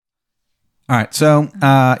All right, so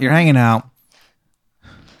you're hanging out.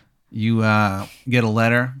 You get a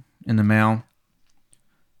letter in the mail.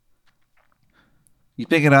 You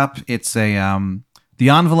pick it up. It's a the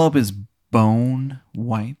envelope is bone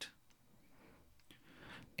white,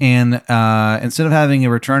 and instead of having a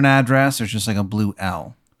return address, there's just like a blue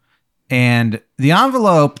L. And the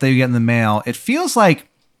envelope that you get in the mail, it feels like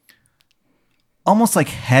almost like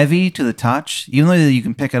heavy to the touch, even though you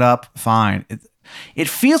can pick it up fine. It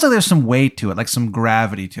feels like there's some weight to it, like some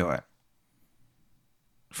gravity to it.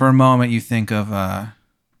 For a moment, you think of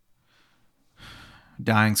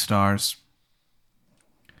dying stars.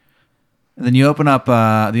 And then you open up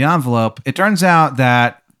the envelope. It turns out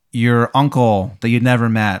that your uncle that you'd never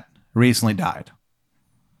met recently died.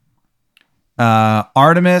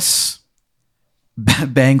 Artemis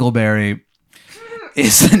Bangleberry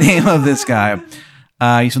is the name of this guy.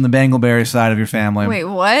 He's from the Bangleberry side of your family. Wait,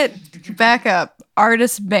 what? Back up.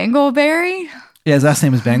 Artist Bangleberry? Yeah, his last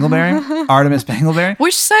name is Bangleberry. Artemis Bangleberry.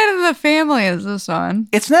 Which side of the family is this on?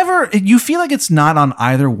 It's never, you feel like it's not on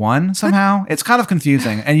either one somehow. It's kind of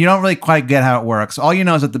confusing, and you don't really quite get how it works. All you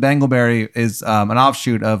know is that the Bangleberry is an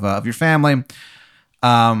offshoot of your family.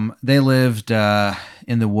 They lived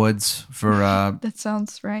in the woods for That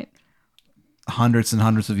sounds right. hundreds and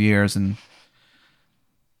hundreds of years, and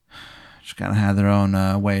just kind of had their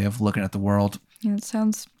own way of looking at the world. Yeah,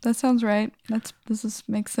 that sounds right.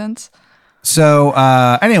 Makes sense. So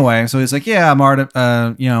anyway, so he's like, yeah, I'm Artemis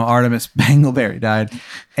Bangleberry died,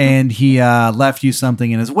 and he left you something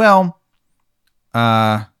in his will.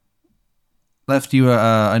 Left you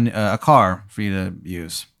a car for you to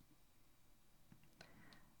use.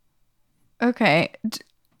 Okay.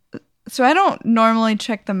 So I don't normally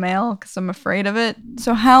check the mail because I'm afraid of it.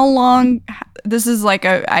 So how long? This is like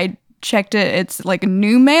I checked it. It's like a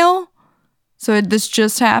new mail. So this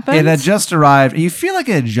just happened? It had just arrived. You feel like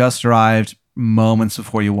it had just arrived moments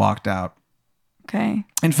before you walked out. Okay.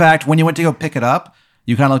 In fact, when you went to go pick it up,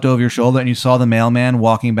 you kind of looked over your shoulder and you saw the mailman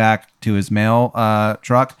walking back to his mail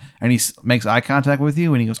truck, and he makes eye contact with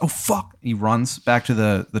you and he goes, "Oh, fuck." He runs back to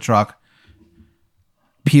the truck,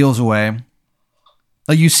 peels away.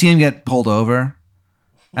 Like you see him get pulled over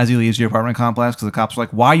as he leaves your apartment complex because the cops are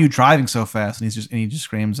like, "Why are you driving so fast?" And he just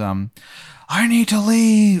screams, "I need to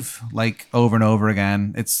leave," like over and over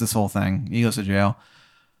again. It's this whole thing. He goes to jail.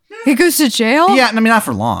 He goes to jail? Yeah, I mean not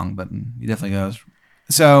for long, but he definitely goes.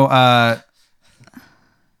 So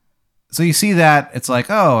so you see that it's like,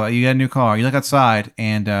 oh, you got a new car. You look outside,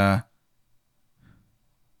 and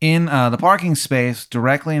in the parking space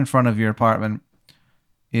directly in front of your apartment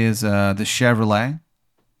is the Chevrolet,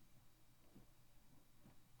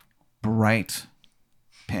 bright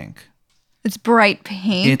pink. It's bright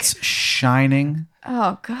pink. It's shining.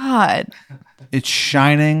 Oh God. It's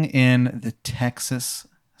shining in the Texas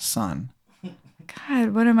sun.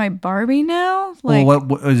 God, what am I, Barbie now? Well,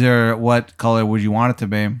 what is there? What color would you want it to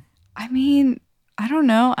be? I mean, I don't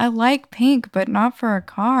know. I like pink, but not for a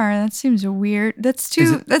car. That seems weird. That's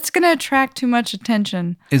gonna attract too much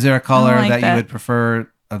attention. Is there a color like that that. you would prefer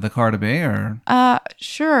the car to be, or?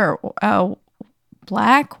 Sure.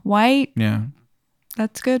 Black, white. Yeah.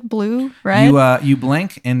 That's good. Blue, red. You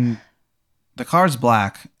blink and the car's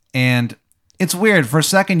black, and it's weird. For a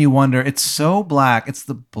second, you wonder. It's so black. It's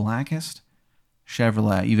the blackest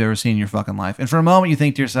Chevrolet you've ever seen in your fucking life. And for a moment, you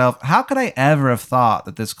think to yourself, "How could I ever have thought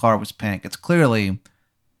that this car was pink? It's clearly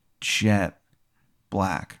jet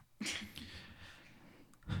black."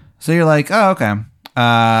 So you're like, "Oh, okay."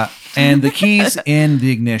 And the keys in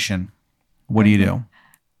the ignition. What do you do?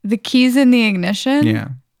 The keys in the ignition? Yeah.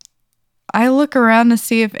 I look around to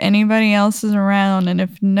see if anybody else is around, and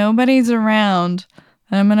if nobody's around,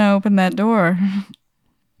 then I'm gonna open that door.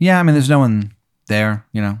 Yeah, I mean, there's no one there,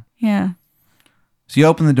 you know. Yeah. So you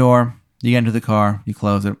open the door, you get into the car, you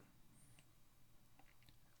close it.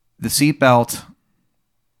 The seatbelt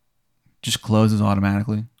just closes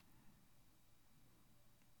automatically.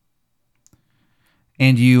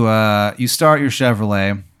 And you start your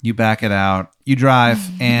Chevrolet, you back it out, you drive,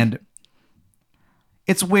 and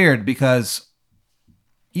it's weird because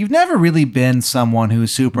you've never really been someone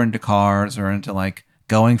who's super into cars or into like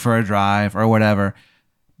going for a drive or whatever.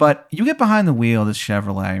 But you get behind the wheel of this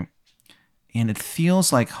Chevrolet and it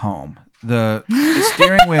feels like home. The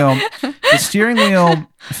steering wheel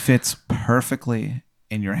fits perfectly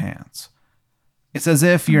in your hands. It's as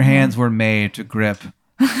if your hands were made to grip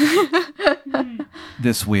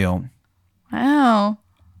this wheel. Wow.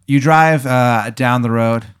 You drive down the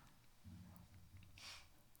road.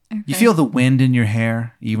 Okay. You feel the wind in your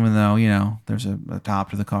hair, even though, you know, there's a top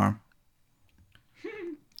to the car.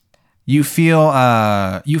 You feel,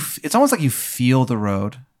 it's almost like you feel the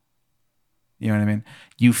road. You know what I mean?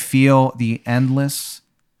 You feel the endless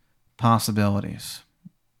possibilities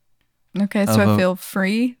Okay, so I feel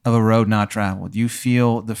free. of a road not traveled. You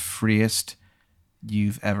feel the freest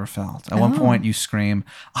you've ever felt. At one point, you scream,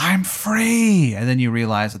 "I'm free!" And then you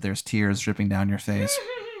realize that there's tears dripping down your face.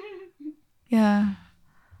 Yeah.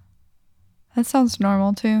 That sounds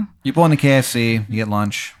normal too. You pull into KFC, you get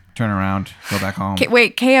lunch, turn around, go back home.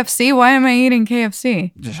 Wait, KFC? Why am I eating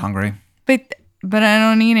KFC? Just hungry. But I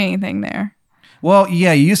don't eat anything there. Well,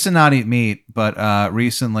 yeah, you used to not eat meat, but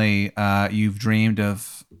recently you've dreamed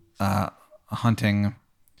of hunting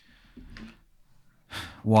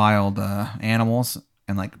wild animals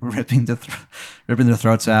and like ripping their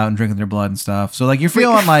throats out and drinking their blood and stuff. So like you're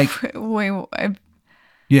feeling like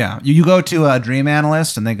yeah, you go to a dream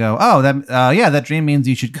analyst and they go, oh, that dream means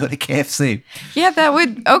you should go to KFC. Yeah, that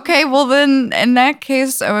would okay. Well, then in that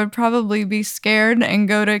case, I would probably be scared and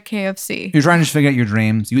go to KFC. You're trying to just figure out your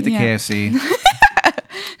dreams. You eat the KFC.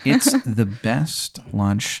 It's the best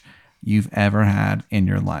lunch you've ever had in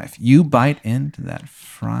your life. You bite into that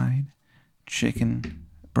fried chicken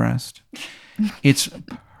breast. It's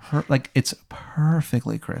it's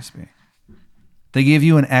perfectly crispy. They give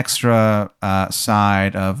you an extra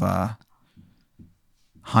side of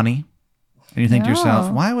honey. And you think to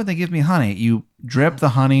yourself, why would they give me honey? You drip the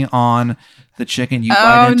honey on the chicken. You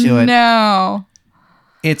bite into it. No.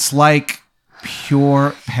 It's like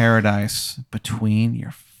pure paradise between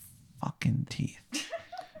your fucking teeth.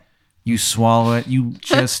 You swallow it. You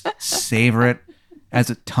just savor it as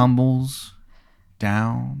it tumbles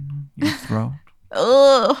down your throat.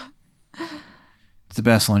 Ugh. It's the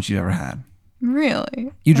best lunch you ever had.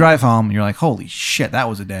 Really? You drive home and you're like, holy shit, that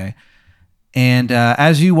was a day. And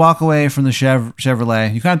as you walk away from the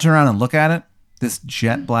Chevrolet, you kind of turn around and look at it, this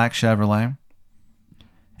jet black Chevrolet.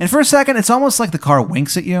 And for a second, it's almost like the car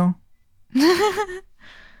winks at you. You're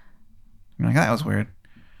like, that was weird.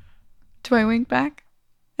 Do I wink back?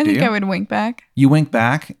 I think I would wink back. You wink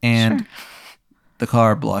back and the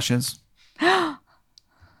car blushes. Oh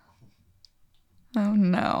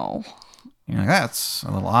no. You're like, that's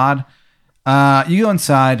a little odd. You go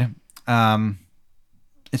inside.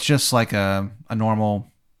 It's just like a normal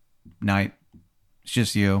night. It's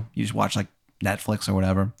just you. You just watch like Netflix or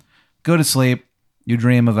whatever. Go to sleep. You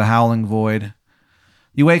dream of a howling void.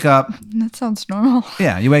 You wake up. That sounds normal.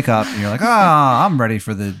 Yeah, you wake up and you're like, I'm ready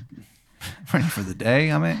for the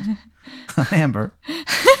day. I'm Amber.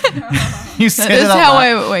 You say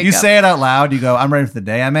You say it out loud. You go, I'm ready for the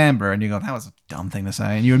day. I'm Amber. And you go, that was a dumb thing to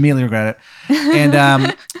say. And you immediately regret it.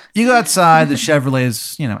 And you go outside. The Chevrolet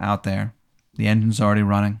is, out there. The engine's already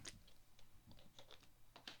running.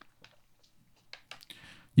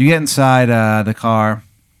 You get inside the car.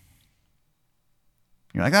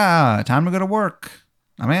 You're like, time to go to work.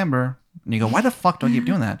 I'm Amber. And you go, why the fuck do I keep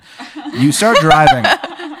doing that? You start driving.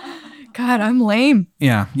 God, I'm lame.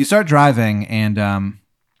 Yeah, you start driving and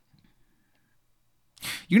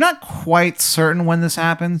you're not quite certain when this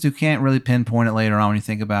happens. You can't really pinpoint it later on when you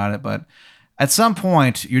think about it. But at some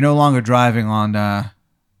point, you're no longer driving on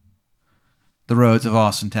the roads of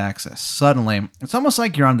Austin, Texas. Suddenly, it's almost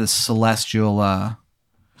like you're on this celestial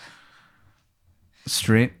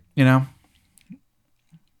street,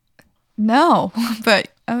 No, but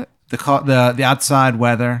the outside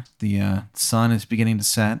weather, the sun is beginning to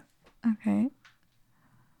set. Okay.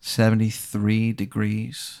 73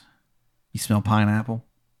 degrees. You smell pineapple.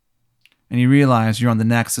 And you realize you're on the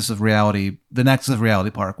Nexus of Reality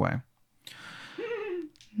Parkway.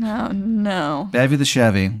 No. Bevy the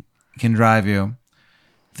Chevy can drive you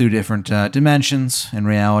through different dimensions and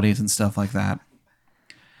realities and stuff like that.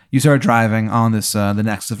 You start driving on this the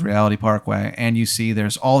Nexus of Reality Parkway, and you see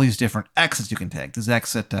there's all these different exits you can take. There's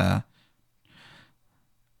exit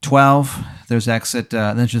 12. There's exit,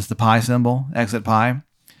 then it's just the pi symbol, exit pi.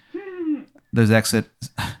 There's exit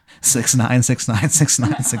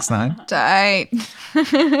 69696969. Tight.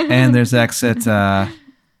 And there's exit,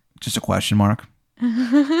 just a question mark.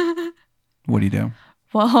 What do you do?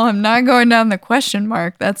 Well, I'm not going down the question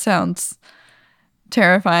mark. That sounds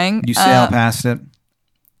terrifying. You sail past it.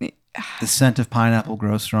 The scent of pineapple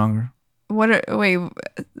grows stronger. Wait,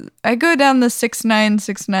 I go down the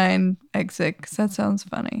 6969 exit because that sounds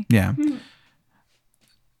funny. Yeah.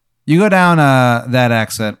 You go down that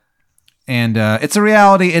exit, and it's a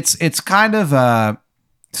reality. It's kind of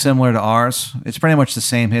similar to ours. It's pretty much the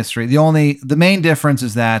same history. The main difference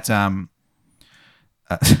is that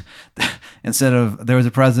instead of there was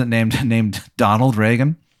a president named Donald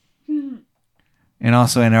Reagan, and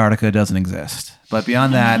also Antarctica doesn't exist. But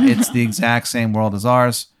beyond that, it's the exact same world as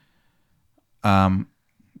ours.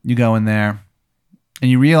 You go in there,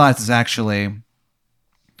 and you realize it's actually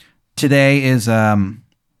today is September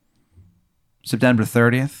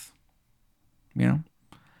 30th, you know,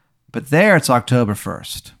 but there it's October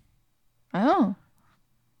 1st. Oh.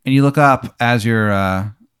 And you look up as you're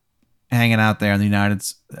hanging out there in the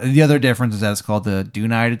other difference is that it's called the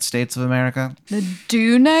United States of America. The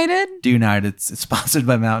Do-Nighted? Do-Nited. It's sponsored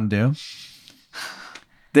by Mountain Dew.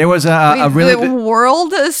 There was a really the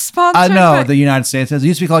world is sponsored. no, by- the United States. It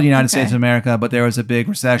used to be called United States of America, but there was a big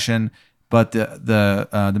recession. But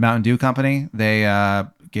the Mountain Dew company, they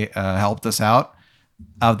helped us out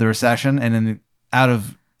of the recession, and then out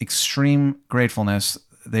of extreme gratefulness,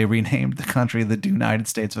 they renamed the country the United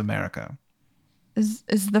States of America.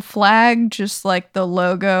 Is the flag just like the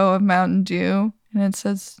logo of Mountain Dew, and it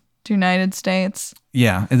says United States?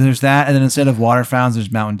 Yeah, and there's that, and then instead of water fountains,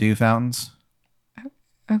 there's Mountain Dew fountains.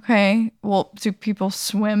 Okay. Well, do people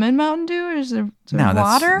swim in Mountain Dew, or is there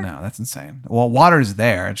water? That's insane. Well, water's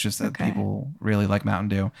there. It's just that Okay. people really like Mountain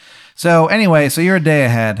Dew. So anyway, so you're a day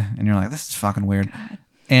ahead, and you're like, this is fucking weird.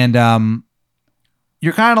 And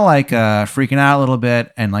you're kind of like freaking out a little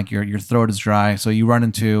bit, and like your throat is dry. So you run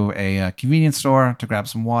into a convenience store to grab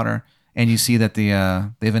some water, and you see that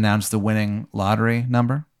they've announced the winning lottery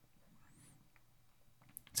number.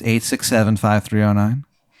 It's 8675309.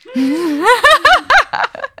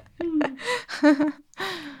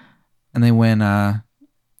 And they win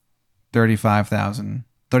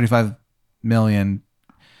 $35 million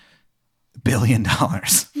billion.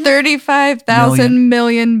 $35,000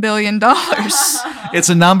 million billion dollars. It's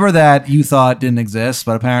a number that you thought didn't exist,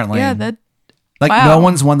 but apparently, Yeah, that. like wow. no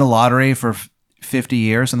one's won the lottery for 50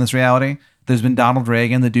 years in this reality. There's been Donald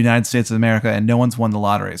Reagan, the United States of America, and no one's won the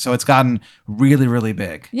lottery. So it's gotten really, really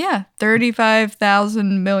big. Yeah,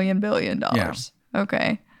 $35,000 million billion dollars. Yeah.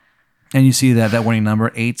 Okay. And you see that winning number,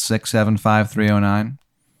 8675309.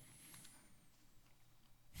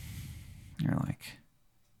 You're like,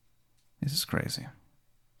 this is crazy.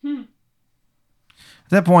 At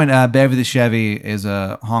that point, Beverly the Chevy is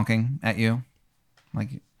honking at you, like,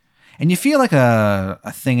 and you feel like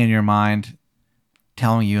a thing in your mind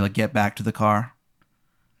telling you, like, get back to the car.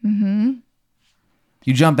 Mm-hmm.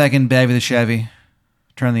 You jump back in Beverly the Chevy,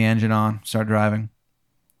 turn the engine on, start driving.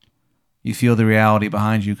 You feel the reality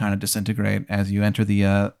behind you kind of disintegrate as you enter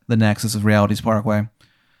the nexus of Realities Parkway.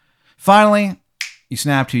 Finally, you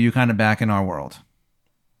snap to you kind of back in our world.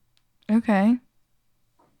 Okay.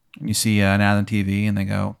 You see an ad on TV, and they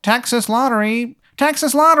go, Texas Lottery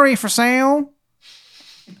for sale.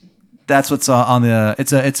 That's what's on the.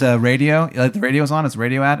 It's a radio. Like the radio's on. It's a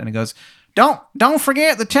radio ad, and it goes, Don't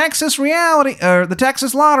forget the Texas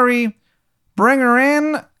Lottery. Bring her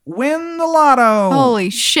in, win the lotto.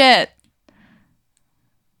 Holy shit!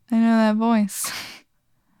 I know that voice.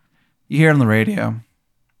 You hear it on the radio.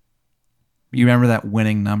 You remember that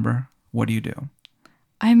winning number? What do you do?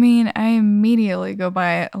 I mean, I immediately go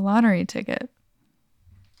buy a lottery ticket.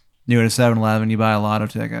 You go to 7-Eleven, you buy a lotto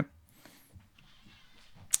ticket.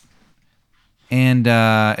 And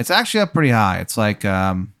it's actually up pretty high. It's like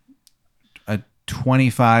a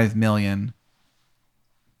 25 million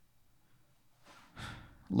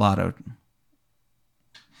lotto.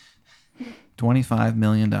 $25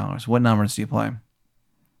 million. What numbers do you play?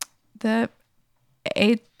 The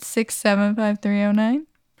 8675309.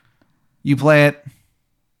 You play it.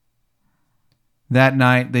 That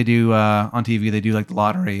night they do on TV. They do like the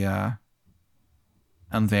lottery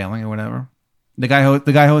unveiling or whatever. The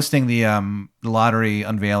guy hosting the lottery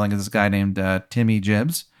unveiling is this guy named Timmy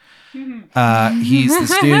Jibbs. He's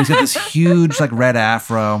this dude. He's got this huge like red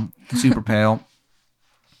afro, super pale.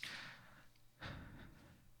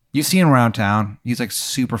 You see him around town. He's like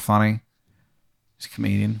super funny. He's a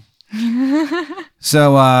comedian.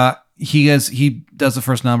 So he does the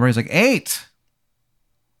first number. He's like 8,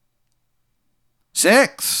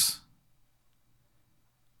 6,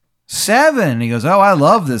 7. He goes, oh, I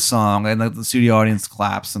love this song. And like the studio audience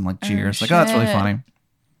claps and like cheers. Like, oh, that's really funny.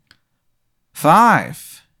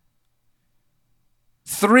 5,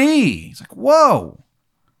 3. He's like, whoa.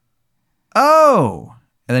 Oh.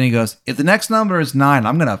 And then he goes, if the next number is 9,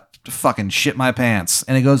 I'm going to fucking shit my pants.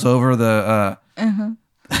 And it goes over the...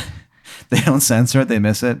 They don't censor it. They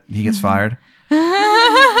miss it. He gets fired.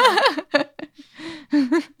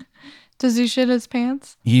 Does he shit his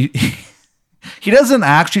pants? He doesn't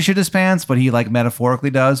actually shit his pants, but he like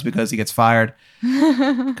metaphorically does because he gets fired.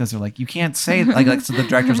 Because they're like, you can't say like so the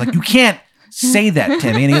director's like, you can't say that,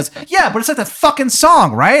 Timmy. And he goes, yeah, but it's like that fucking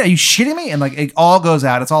song, right? Are you shitting me? And like it all goes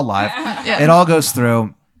out. It's all live. Yeah. It all goes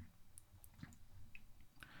through.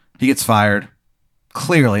 He gets fired.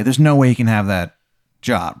 Clearly, there's no way he can have that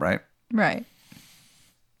job, right? Right.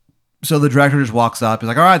 So the director just walks up. He's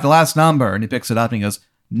like, all right, the last number. And he picks it up and he goes,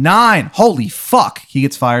 9. Holy fuck. He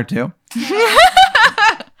gets fired too.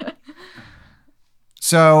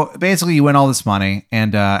 So basically you win all this money,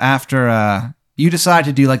 and after you decide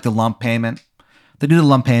to do like the lump payment, they do the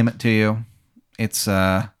lump payment to you. It's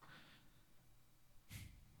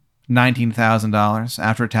 $19,000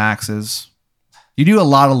 after taxes. You do a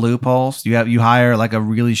lot of loopholes. You hire like a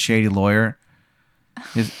really shady lawyer.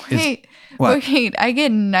 Wait, what? wait, I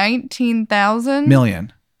get 19,000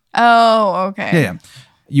 million. Oh, okay. Yeah.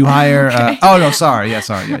 You hire. Oh no, sorry. Yeah,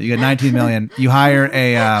 sorry. Yeah, you get 19 million. You hire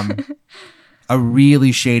a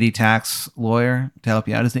really shady tax lawyer to help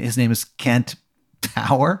you out. His name is Kent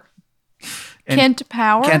Power. Kent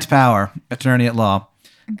Power. Kent Power, attorney at law,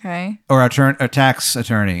 Okay. or a tax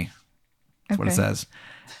attorney. That's what it Okay. says.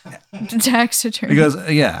 Tax attorney. He goes,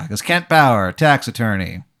 yeah, because Kent Power, tax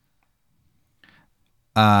attorney.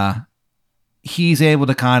 He's able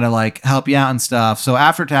to kind of like help you out and stuff. So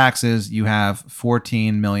after taxes, you have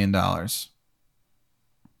 $14 million. Okay.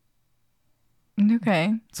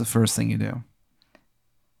 It's the first thing you do.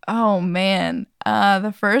 Oh man.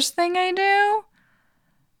 The first thing I do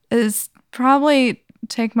is probably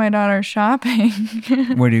take my daughter shopping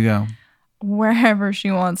Where do you go? wherever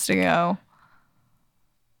she wants to go.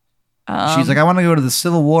 She's like, I want to go to the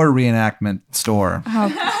Civil War reenactment store.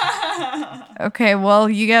 Okay, well,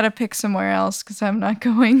 you got to pick somewhere else because I'm not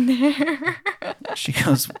going there. She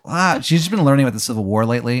goes, wow. She's just been learning about the Civil War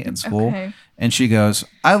lately in school. Okay. And she goes,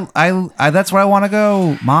 I that's where I want to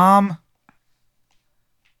go, Mom.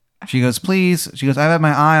 She goes, please. She goes, I've had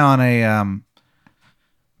my eye on a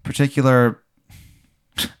particular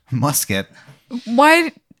musket.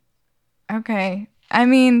 Why? Okay. I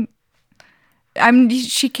mean,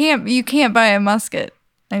 you can't buy a musket.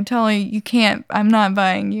 I tell her you can't. I'm not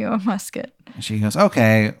buying you a musket. She goes,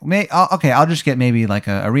 okay, I'll just get maybe like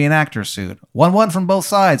a reenactor suit. 1-1 from both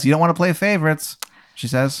sides. You don't want to play favorites, she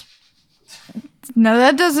says. No,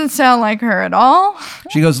 that doesn't sound like her at all.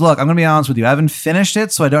 She goes, look, I'm going to be honest with you. I haven't finished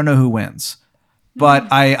it, so I don't know who wins. But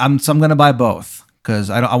I'm going to buy both because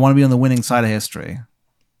I want to be on the winning side of history.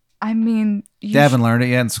 I mean, They haven't learned it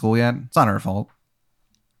yet in school yet. It's not her fault.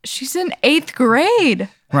 she's in 8th grade.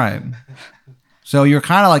 Right. So you're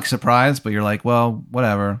kind of like surprised, but you're like, well,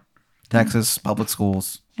 whatever. Texas public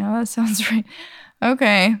schools. Yeah, that sounds right.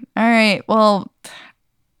 Okay. All right. Well,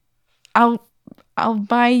 I'll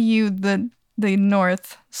buy you the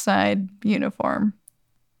North Side uniform.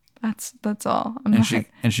 That's all. I'm not She I'm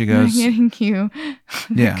goes, not getting you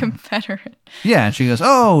the Yeah. Confederate. yeah. And she goes,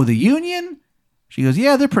 oh, the Union? She goes,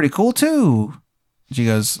 yeah, they're pretty cool too. She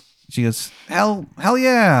goes, hell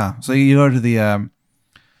yeah. So you go to the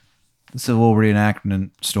Civil War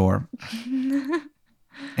reenactment store,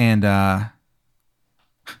 and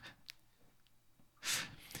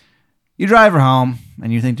you drive her home,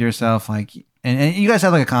 and you think to yourself like, and you guys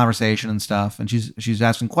have like a conversation and stuff, and she's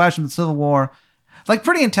asking questions of the Civil War, like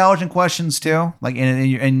pretty intelligent questions too, like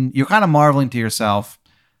and you're kind of marveling to yourself.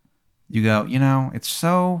 You go, it's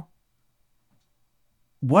so.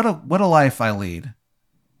 What a life I lead.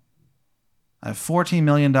 I have $14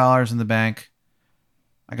 million in the bank.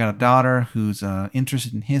 I got a daughter who's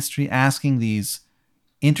interested in history, asking these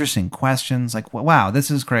interesting questions. Like, wow,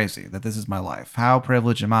 this is crazy that this is my life. How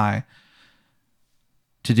privileged am I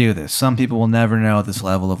to do this? Some people will never know this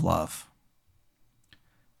level of love.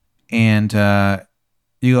 And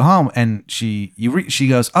you go home, and she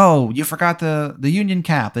goes, oh, you forgot the Union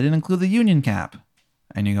cap. They didn't include the Union cap.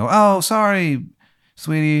 And you go, oh, sorry,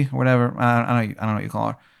 sweetie, or whatever. I don't know what you call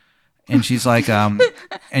her. And she's like, and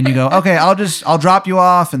you go, okay, I'll drop you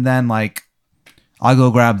off, and then like I'll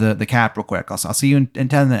go grab the cap real quick. I'll see you in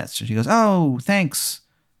 10 minutes. And she goes, oh, thanks,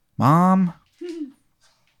 Mom.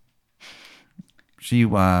 She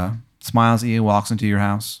smiles at you, walks into your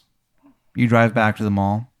house. You drive back to the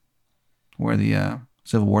mall where the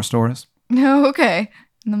Civil War store is. No, okay.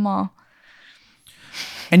 In the mall.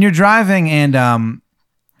 And you're driving, and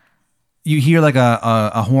you hear like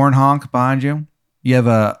a horn honk behind you. You have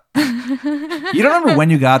a. You don't remember when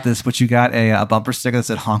you got this, but you got a bumper sticker that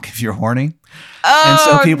said "honk if you're horny," and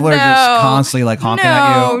so people are just constantly like honking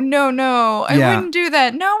at you. No. I Yeah. wouldn't do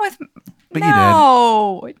that. Not with. But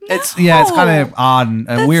no, you did. It's kind of odd and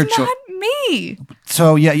That's weird. not me.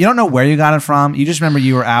 So yeah, you don't know where you got it from. You just remember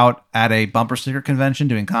you were out at a bumper sticker convention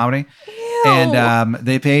doing comedy. Ew. And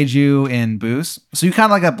they paid you in booze. So you kind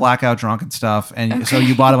of like got blackout drunk and stuff. And so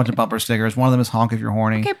you bought a bunch of bumper stickers. One of them is honk if you're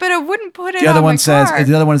horny. Okay, but I wouldn't put it The other on one my says car.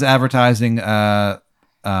 the other one is advertising Michael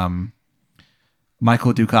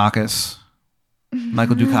Dukakis.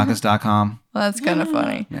 MichaelDukakis.com. Well, that's kind of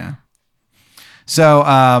funny. Yeah. So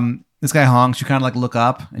this guy honks. You kind of like look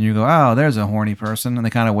up and you go, oh, there's a horny person. And they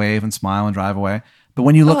kind of wave and smile and drive away. But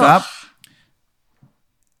when you look Ugh. up,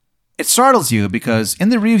 it startles you because in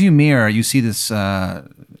the rearview mirror, you see this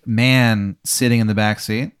man sitting in the back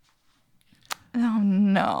seat. Oh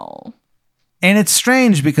no. And it's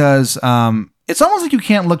strange because it's almost like you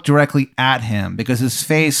can't look directly at him because his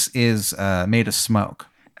face is made of smoke.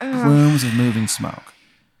 Plumes of moving smoke.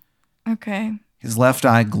 Okay. His left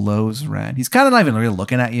eye glows red. He's kind of not even really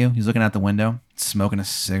looking at you. He's looking out the window, smoking a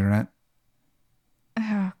cigarette.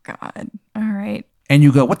 Oh God. All right. And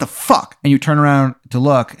you go, "What the fuck?" And you turn around to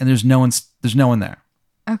look, and there's no one there.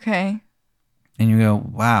 Okay. And you go,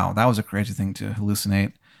 "Wow, that was a crazy thing to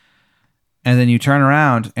hallucinate." And then you turn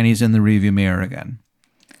around, and he's in the rearview mirror again.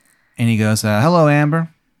 And he goes, "Hello, Amber.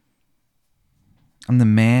 I'm the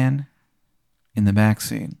man in the back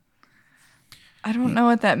seat." I don't know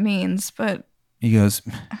what that means, but He goes,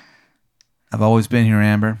 "I've always been here,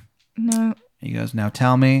 Amber." no. He goes, "Now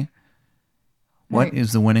tell me, what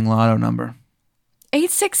is the winning lotto number?"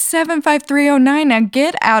 8675309. Now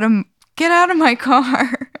get out of my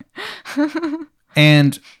car.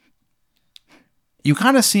 And you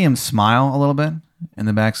kind of see him smile a little bit in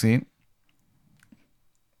the back seat.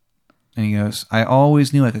 And he goes, "I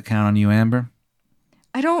always knew I could count on you, Amber."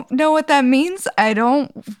 I don't know what that means. I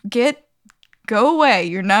don't get. Go away.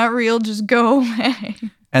 You're not real. Just go away.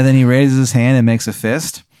 And then he raises his hand and makes a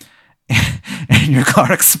fist. And your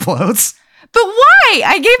car explodes. But why?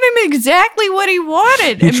 I gave him exactly what he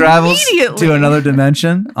wanted. He travels immediately. to another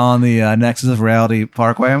dimension on the Nexus of Reality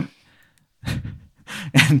Parkway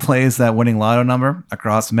and plays that winning lotto number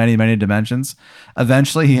across many, many dimensions.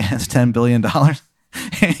 Eventually, he has $10 billion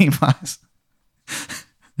and he buys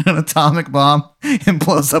an atomic bomb and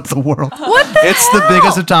blows up the world. What the It's hell? the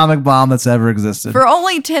biggest atomic bomb that's ever existed. For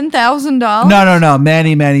only $10,000? No.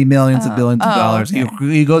 Many, many millions of billions of dollars. okay.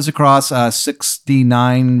 He goes across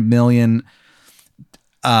 69 million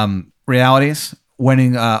realities,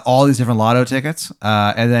 winning all these different lotto tickets,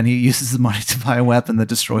 and then he uses the money to buy a weapon that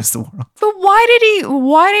destroys the world. But why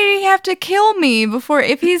did he have to kill me before?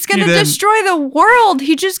 If he's gonna didn't. destroy the world,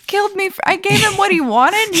 he just killed me. I gave him what he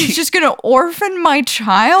wanted. He's just gonna orphan my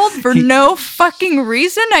child for no fucking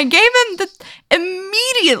reason. I gave him the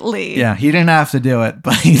immediately. Yeah, he didn't have to do it,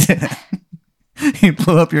 but he did. He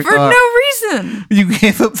blew up your For car. no reason. You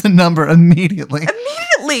gave up the number immediately.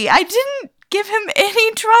 Immediately. I didn't give him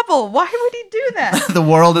any trouble. Why would he do that? The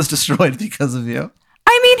world is destroyed because of you.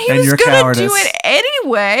 I mean, he And was your gonna cowardice. do it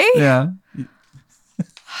anyway. Yeah.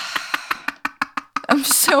 I'm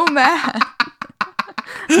so mad.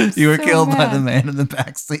 You were so killed by mad. the man in the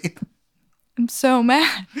backseat. I'm so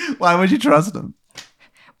mad. Why would you trust him?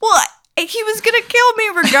 Well, he was gonna kill me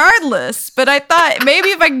regardless, but I thought maybe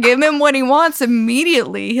if I give him what he wants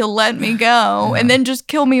immediately, he'll let me go, and then just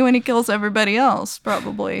kill me when he kills everybody else,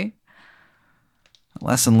 probably.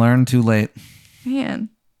 Lesson learned too late. Man.